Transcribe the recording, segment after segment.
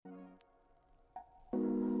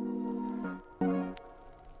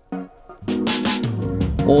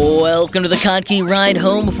Welcome to the Kottke Ride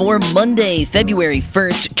Home for Monday, February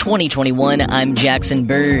 1st, 2021. I'm Jackson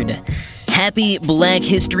Bird. Happy Black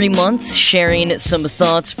History Month, sharing some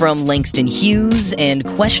thoughts from Langston Hughes and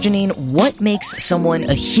questioning what makes someone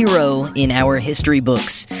a hero in our history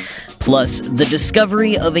books. Plus, the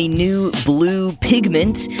discovery of a new blue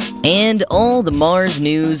pigment and all the Mars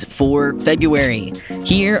news for February.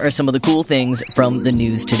 Here are some of the cool things from the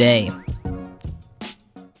news today.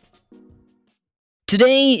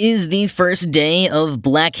 Today is the first day of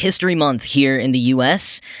Black History Month here in the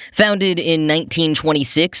U.S. Founded in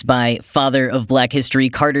 1926 by father of Black history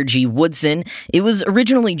Carter G. Woodson, it was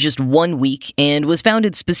originally just 1 week and was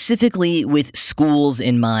founded specifically with schools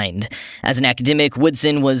in mind. As an academic,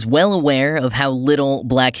 Woodson was well aware of how little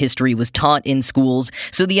Black history was taught in schools,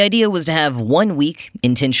 so the idea was to have 1 week,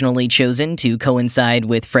 intentionally chosen to coincide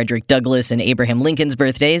with Frederick Douglass and Abraham Lincoln's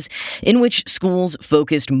birthdays, in which schools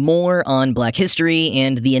focused more on Black history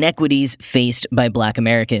and the inequities faced by Black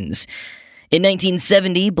Americans. In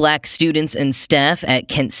 1970, Black students and staff at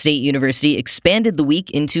Kent State University expanded the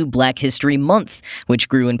week into Black History Month, which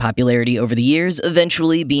grew in popularity over the years,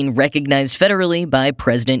 eventually being recognized federally by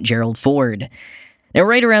President Gerald Ford. Now,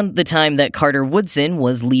 right around the time that Carter Woodson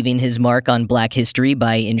was leaving his mark on Black history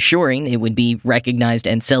by ensuring it would be recognized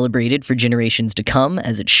and celebrated for generations to come,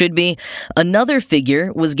 as it should be, another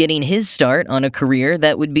figure was getting his start on a career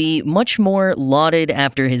that would be much more lauded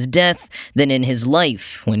after his death than in his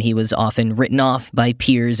life, when he was often written off by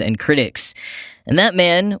peers and critics. And that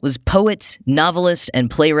man was poet, novelist, and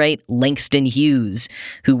playwright Langston Hughes,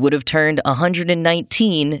 who would have turned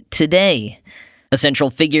 119 today. A central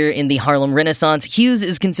figure in the Harlem Renaissance, Hughes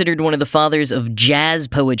is considered one of the fathers of jazz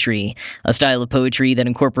poetry, a style of poetry that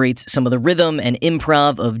incorporates some of the rhythm and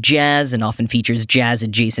improv of jazz and often features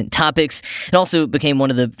jazz-adjacent topics. It also became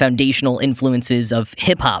one of the foundational influences of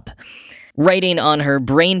hip-hop. Writing on her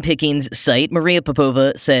Brain Pickings site, Maria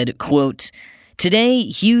Popova said, quote, "Today,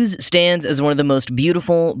 Hughes stands as one of the most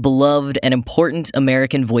beautiful, beloved, and important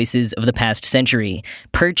American voices of the past century,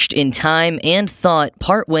 perched in time and thought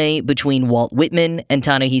partway between Walt Whitman and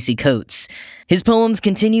Ta-Nehisi Coates. His poems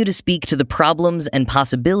continue to speak to the problems and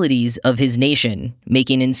possibilities of his nation,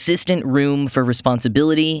 making insistent room for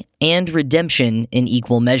responsibility and redemption in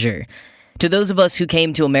equal measure. To those of us who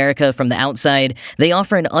came to America from the outside, they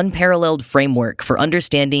offer an unparalleled framework for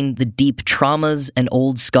understanding the deep traumas and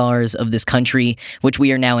old scars of this country, which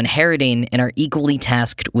we are now inheriting and are equally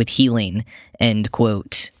tasked with healing." End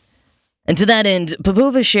quote. And to that end,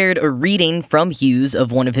 Popova shared a reading from Hughes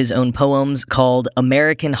of one of his own poems called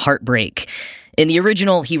American Heartbreak. In the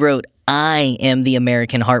original, he wrote, "I am the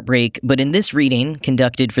American heartbreak," but in this reading,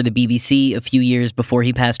 conducted for the BBC a few years before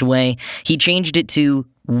he passed away, he changed it to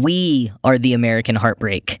 "We are the American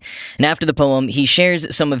heartbreak." And after the poem, he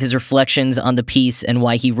shares some of his reflections on the piece and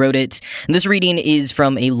why he wrote it. And this reading is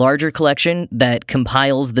from a larger collection that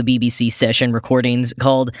compiles the BBC session recordings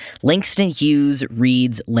called Langston Hughes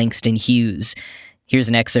Reads Langston Hughes. Here's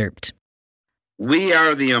an excerpt. "We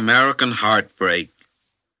are the American heartbreak,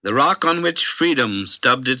 the rock on which freedom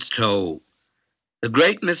stubbed its toe, the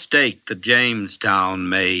great mistake that Jamestown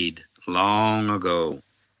made long ago."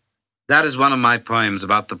 That is one of my poems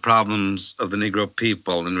about the problems of the Negro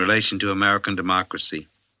people in relation to American democracy.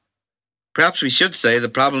 Perhaps we should say the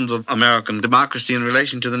problems of American democracy in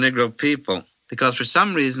relation to the Negro people, because for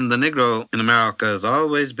some reason the Negro in America has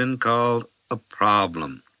always been called a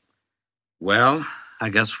problem. Well, I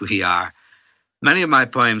guess we are. Many of my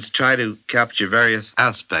poems try to capture various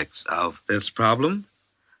aspects of this problem.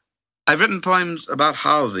 I've written poems about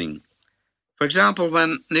housing. For example,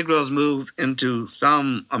 when Negroes move into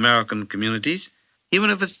some American communities,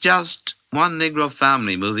 even if it's just one Negro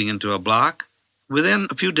family moving into a block, within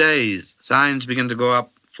a few days, signs begin to go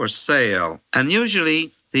up for sale. And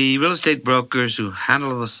usually, the real estate brokers who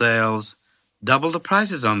handle the sales double the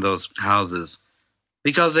prices on those houses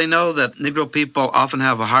because they know that Negro people often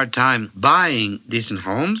have a hard time buying decent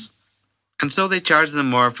homes, and so they charge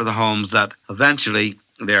them more for the homes that eventually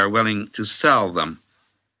they are willing to sell them.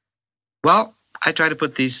 Well, I try to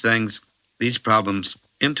put these problems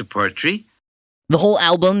into poetry. The whole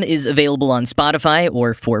album is available on Spotify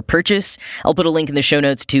or for purchase. I'll put a link in the show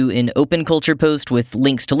notes to an Open Culture post with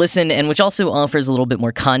links to listen, and which also offers a little bit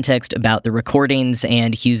more context about the recordings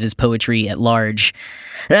and Hughes' poetry at large.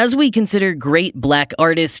 And as we consider great Black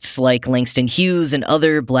artists like Langston Hughes and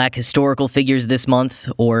other Black historical figures this month,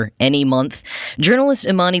 or any month, journalist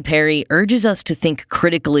Imani Perry urges us to think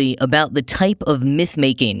critically about the type of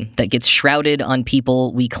myth-making that gets shrouded on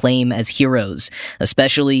people we claim as heroes,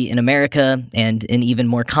 especially in America and in even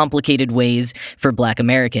more complicated ways for Black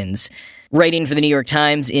Americans. Writing for the New York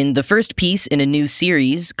Times in the first piece in a new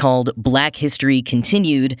series called Black History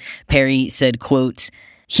Continued, Perry said, quote,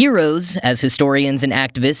 "Heroes, as historians and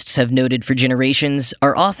activists have noted for generations,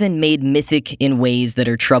 are often made mythic in ways that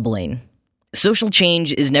are troubling. Social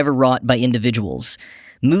change is never wrought by individuals.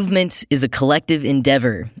 Movement is a collective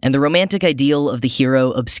endeavor, and the romantic ideal of the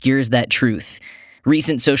hero obscures that truth.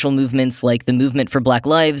 Recent social movements like the Movement for Black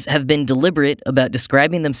Lives have been deliberate about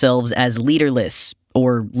describing themselves as leaderless,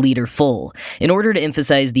 or leaderful, in order to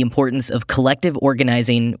emphasize the importance of collective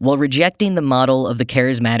organizing while rejecting the model of the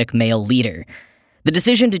charismatic male leader. The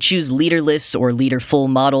decision to choose leaderless or leaderful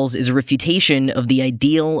models is a refutation of the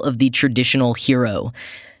ideal of the traditional hero.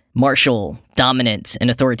 Martial, dominant, and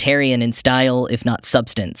authoritarian in style, if not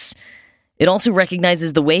substance. It also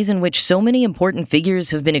recognizes the ways in which so many important figures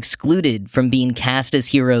have been excluded from being cast as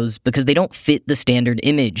heroes because they don't fit the standard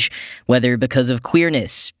image, whether because of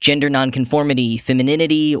queerness, gender nonconformity,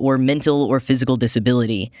 femininity, or mental or physical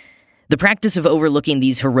disability. The practice of overlooking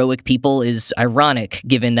these heroic people is ironic,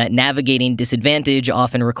 given that navigating disadvantage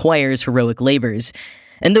often requires heroic labors.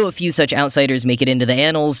 And though a few such outsiders make it into the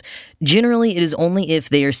annals, generally it is only if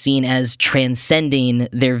they are seen as transcending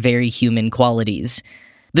their very human qualities.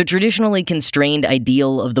 The traditionally constrained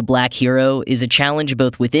ideal of the Black hero is a challenge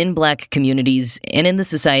both within Black communities and in the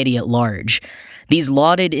society at large. These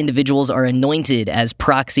lauded individuals are anointed as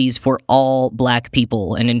proxies for all Black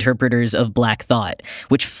people and interpreters of Black thought,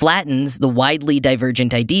 which flattens the widely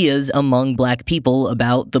divergent ideas among Black people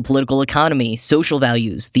about the political economy, social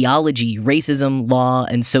values, theology, racism, law,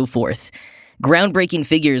 and so forth. Groundbreaking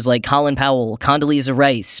figures like Colin Powell, Condoleezza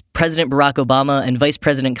Rice, President Barack Obama, and Vice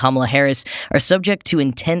President Kamala Harris are subject to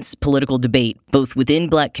intense political debate, both within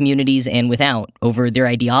Black communities and without, over their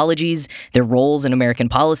ideologies, their roles in American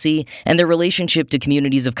policy, and their relationship to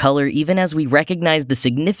communities of color, even as we recognize the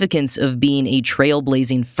significance of being a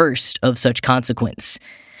trailblazing first of such consequence.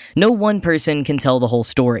 No one person can tell the whole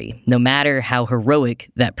story, no matter how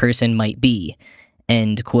heroic that person might be."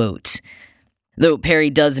 End quote. Though Perry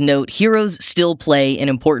does note, heroes still play an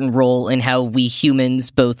important role in how we humans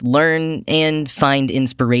both learn and find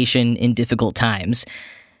inspiration in difficult times.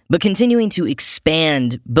 But continuing to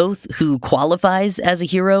expand both who qualifies as a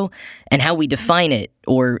hero and how we define it,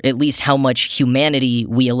 or at least how much humanity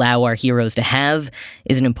we allow our heroes to have,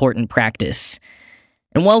 is an important practice.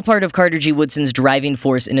 And while part of Carter G. Woodson's driving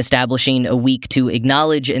force in establishing a week to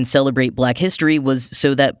acknowledge and celebrate Black history was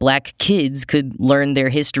so that Black kids could learn their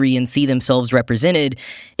history and see themselves represented,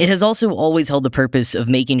 it has also always held the purpose of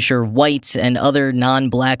making sure white and other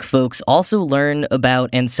non-Black folks also learn about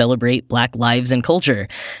and celebrate Black lives and culture.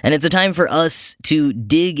 And it's a time for us to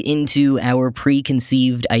dig into our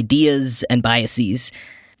preconceived ideas and biases,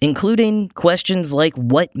 including questions like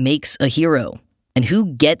what makes a hero? And who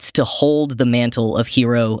gets to hold the mantle of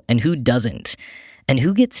hero and who doesn't? And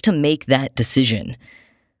who gets to make that decision?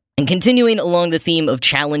 And continuing along the theme of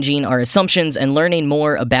challenging our assumptions and learning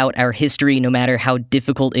more about our history, no matter how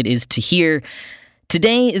difficult it is to hear,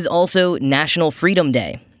 today is also National Freedom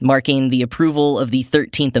Day, marking the approval of the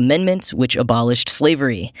 13th Amendment, which abolished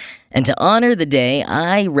slavery. And to honor the day,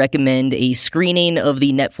 I recommend a screening of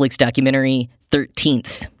the Netflix documentary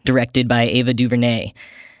 13th, directed by Ava DuVernay,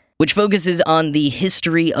 which focuses on the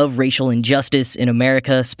history of racial injustice in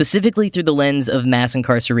America, specifically through the lens of mass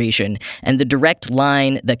incarceration, and the direct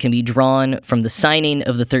line that can be drawn from the signing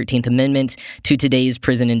of the 13th Amendment to today's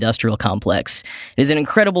prison industrial complex. It is an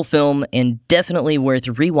incredible film and definitely worth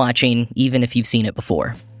rewatching, even if you've seen it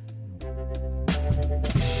before.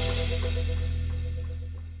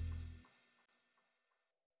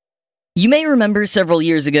 You may remember several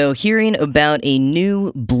years ago hearing about a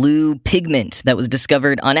new blue pigment that was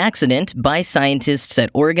discovered on accident by scientists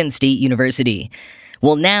at Oregon State University.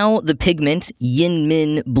 Well, now the pigment,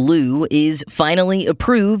 Yin-Min Blue, is finally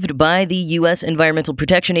approved by the U.S. Environmental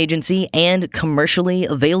Protection Agency and commercially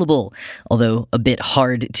available, although a bit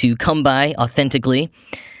hard to come by authentically.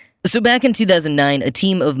 So back in 2009, a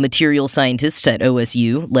team of material scientists at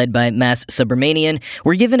OSU, led by Mas Subramanian,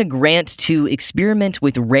 were given a grant to experiment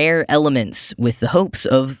with rare elements with the hopes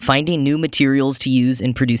of finding new materials to use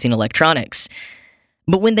in producing electronics.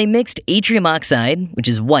 But when they mixed yttrium oxide, which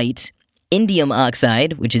is white, indium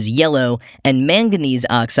oxide, which is yellow, and manganese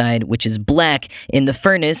oxide, which is black, in the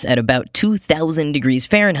furnace at about 2,000 degrees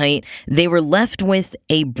Fahrenheit, they were left with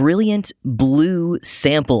a brilliant blue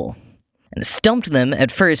sample. And it stumped them at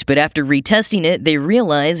first, but after retesting it, they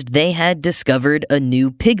realized they had discovered a new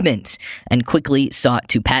pigment and quickly sought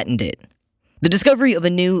to patent it. The discovery of a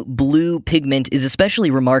new blue pigment is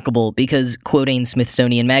especially remarkable because, quoting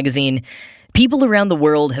Smithsonian Magazine, People around the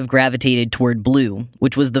world have gravitated toward blue,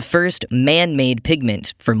 which was the first man-made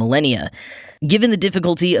pigment for millennia. Given the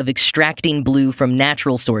difficulty of extracting blue from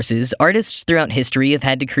natural sources, artists throughout history have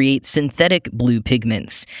had to create synthetic blue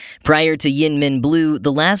pigments. Prior to Yin Min Blue,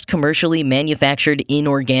 the last commercially manufactured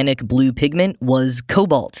inorganic blue pigment was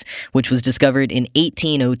cobalt, which was discovered in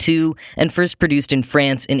 1802 and first produced in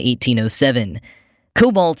France in 1807.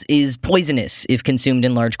 Cobalt is poisonous if consumed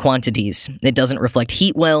in large quantities. It doesn't reflect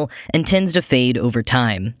heat well and tends to fade over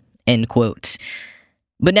time. End quote.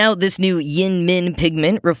 But now this new Yin Min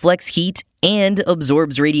pigment reflects heat and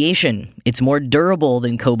absorbs radiation. It's more durable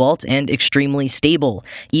than cobalt and extremely stable.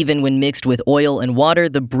 Even when mixed with oil and water,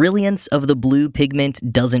 the brilliance of the blue pigment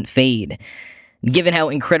doesn't fade. Given how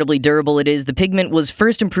incredibly durable it is, the pigment was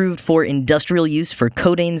first improved for industrial use for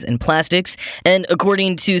coatings and plastics, and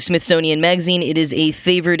according to Smithsonian Magazine, it is a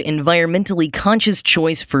favored environmentally conscious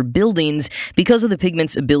choice for buildings because of the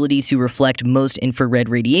pigment's ability to reflect most infrared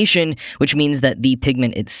radiation, which means that the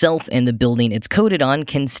pigment itself and the building it's coated on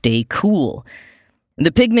can stay cool.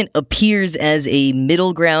 The pigment appears as a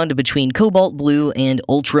middle ground between cobalt blue and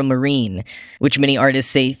ultramarine, which many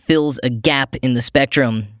artists say fills a gap in the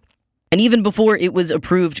spectrum. And even before it was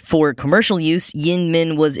approved for commercial use, Yin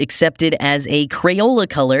Min was accepted as a Crayola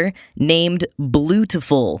color named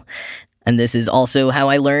Bluetiful. And this is also how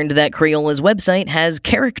I learned that Crayola's website has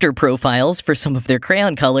character profiles for some of their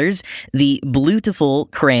crayon colors. The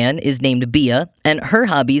Bluetiful crayon is named Bia, and her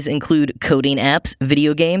hobbies include coding apps,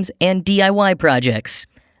 video games, and DIY projects.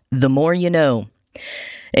 The more you know.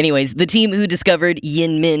 Anyways, the team who discovered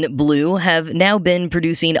Yin Min Blue have now been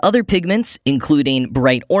producing other pigments, including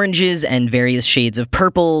bright oranges and various shades of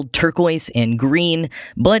purple, turquoise, and green,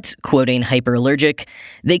 but, quoting Hyperallergic,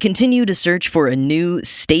 they continue to search for a new,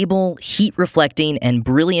 stable, heat-reflecting, and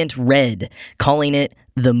brilliant red, calling it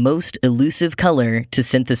the most elusive color to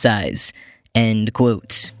synthesize. End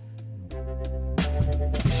quote.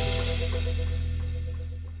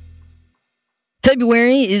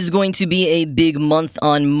 February is going to be a big month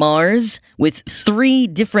on Mars, with 3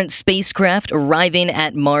 different spacecraft arriving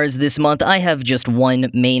at Mars this month. I have just one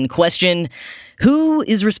main question. Who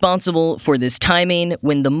is responsible for this timing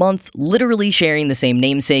when the month literally sharing the same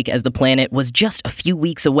namesake as the planet was just a few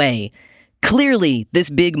weeks away? Clearly, this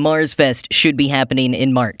big Mars Fest should be happening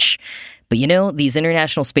in March. But you know, these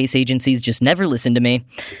international space agencies just never listen to me.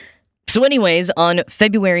 So anyways, on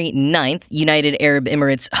February 9th, United Arab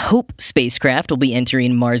Emirates Hope spacecraft will be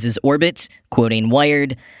entering Mars's orbit, quoting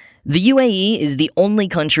Wired. The UAE is the only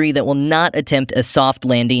country that will not attempt a soft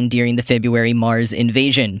landing during the February Mars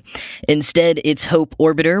invasion. Instead, its Hope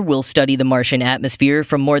orbiter will study the Martian atmosphere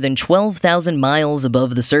from more than 12,000 miles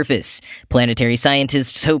above the surface. Planetary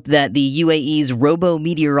scientists hope that the UAE's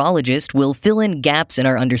robo-meteorologist will fill in gaps in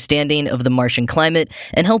our understanding of the Martian climate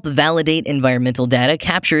and help validate environmental data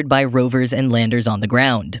captured by rovers and landers on the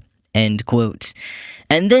ground. End quote.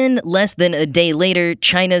 And then, less than a day later,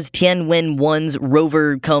 China's Tianwen-1's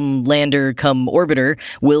rover-cum-lander-cum-orbiter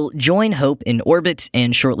will join Hope in orbit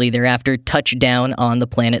and shortly thereafter touch down on the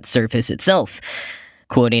planet's surface itself.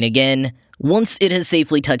 Quoting again, "Once it has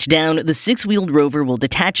safely touched down, the 6-wheeled rover will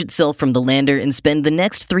detach itself from the lander and spend the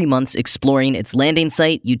next 3 months exploring its landing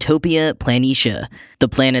site, Utopia Planitia, the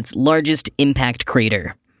planet's largest impact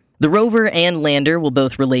crater." The rover and lander will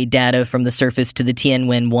both relay data from the surface to the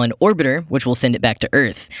Tianwen-1 orbiter, which will send it back to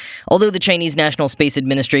Earth. Although the Chinese National Space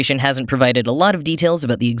Administration hasn't provided a lot of details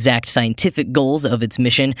about the exact scientific goals of its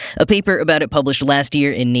mission, a paper about it published last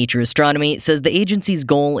year in Nature Astronomy says the agency's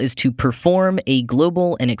goal is to perform a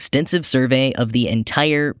global and extensive survey of the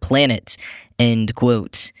entire planet. End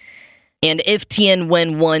quote. And if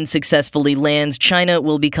Tianwen-1 successfully lands, China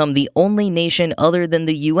will become the only nation other than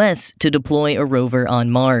the US to deploy a rover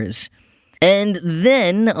on Mars. And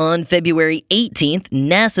then, on February 18th,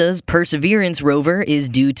 NASA's Perseverance rover is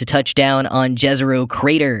due to touch down on Jezero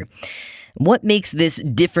Crater. What makes this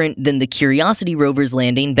different than the Curiosity rover's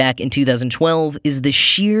landing back in 2012 is the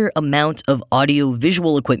sheer amount of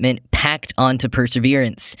audio-visual equipment packed onto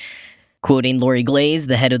Perseverance. Quoting Lori Glaze,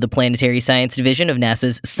 the head of the Planetary Science Division of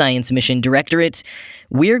NASA's Science Mission Directorate,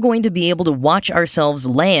 "We're going to be able to watch ourselves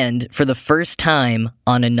land for the first time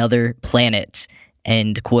on another planet."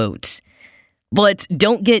 End quote. But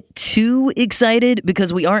don't get too excited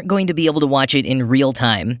because we aren't going to be able to watch it in real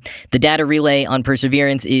time. The data relay on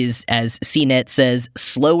Perseverance is, as CNET says,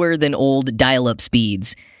 slower than old dial-up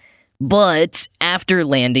speeds. But after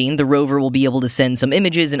landing, the rover will be able to send some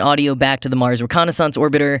images and audio back to the Mars Reconnaissance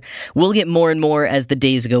Orbiter. We'll get more and more as the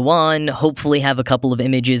days go on, hopefully have a couple of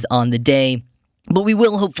images on the day, but we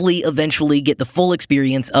will hopefully eventually get the full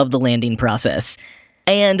experience of the landing process.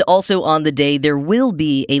 And also on the day, there will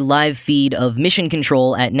be a live feed of mission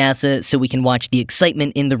control at NASA so we can watch the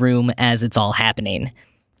excitement in the room as it's all happening.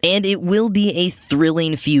 And it will be a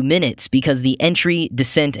thrilling few minutes because the entry,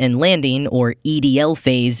 descent, and landing, or EDL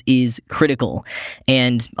phase, is critical.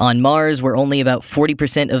 And on Mars, where only about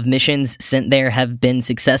 40% of missions sent there have been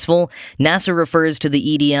successful, NASA refers to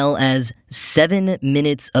the EDL as 7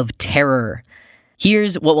 minutes of terror.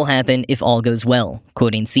 Here's what will happen if all goes well,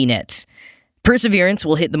 quoting CNET. Perseverance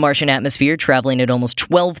will hit the Martian atmosphere traveling at almost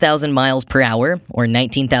 12,000 miles per hour, or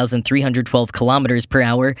 19,312 kilometers per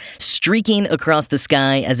hour, streaking across the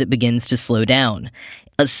sky as it begins to slow down.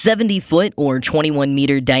 A 70-foot or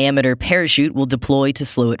 21-meter diameter parachute will deploy to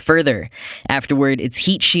slow it further. Afterward, its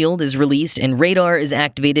heat shield is released and radar is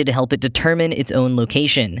activated to help it determine its own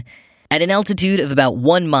location. At an altitude of about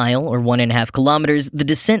 1 mile, or 1.5 kilometers, the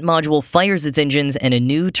descent module fires its engines and a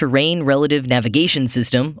new Terrain Relative Navigation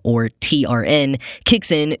System, or TRN,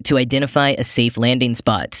 kicks in to identify a safe landing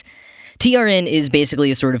spot. TRN is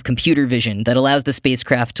basically a sort of computer vision that allows the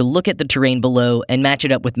spacecraft to look at the terrain below and match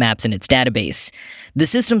it up with maps in its database. The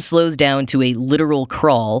system slows down to a literal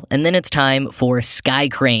crawl, and then it's time for Sky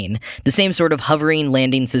Crane, the same sort of hovering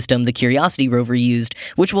landing system the Curiosity rover used,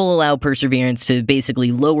 which will allow Perseverance to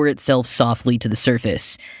basically lower itself softly to the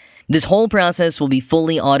surface. This whole process will be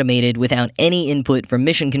fully automated without any input from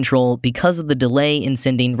mission control because of the delay in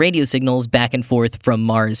sending radio signals back and forth from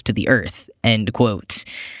Mars to the Earth." End quote.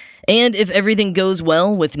 And if everything goes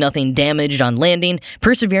well with nothing damaged on landing,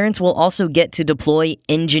 Perseverance will also get to deploy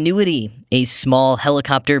Ingenuity, a small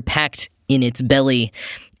helicopter packed in its belly.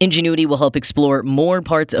 Ingenuity will help explore more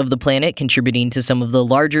parts of the planet, contributing to some of the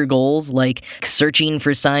larger goals like searching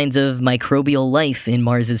for signs of microbial life in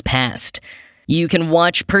Mars's past. You can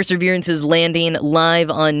watch Perseverance's landing live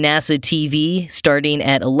on NASA TV starting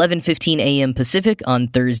at 11:15 a.m. Pacific on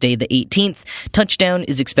Thursday the 18th. Touchdown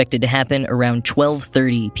is expected to happen around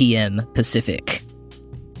 12:30 p.m. Pacific.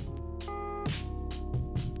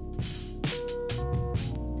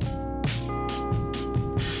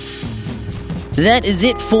 That is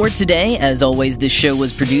it for today. As always, this show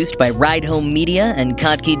was produced by Ride Home Media and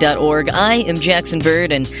Kottke.org. I am Jackson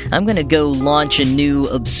Bird, and I'm going to go launch a new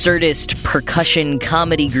absurdist percussion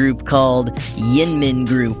comedy group called Yinmin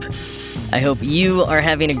Group. I hope you are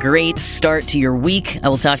having a great start to your week. I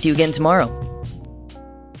will talk to you again tomorrow.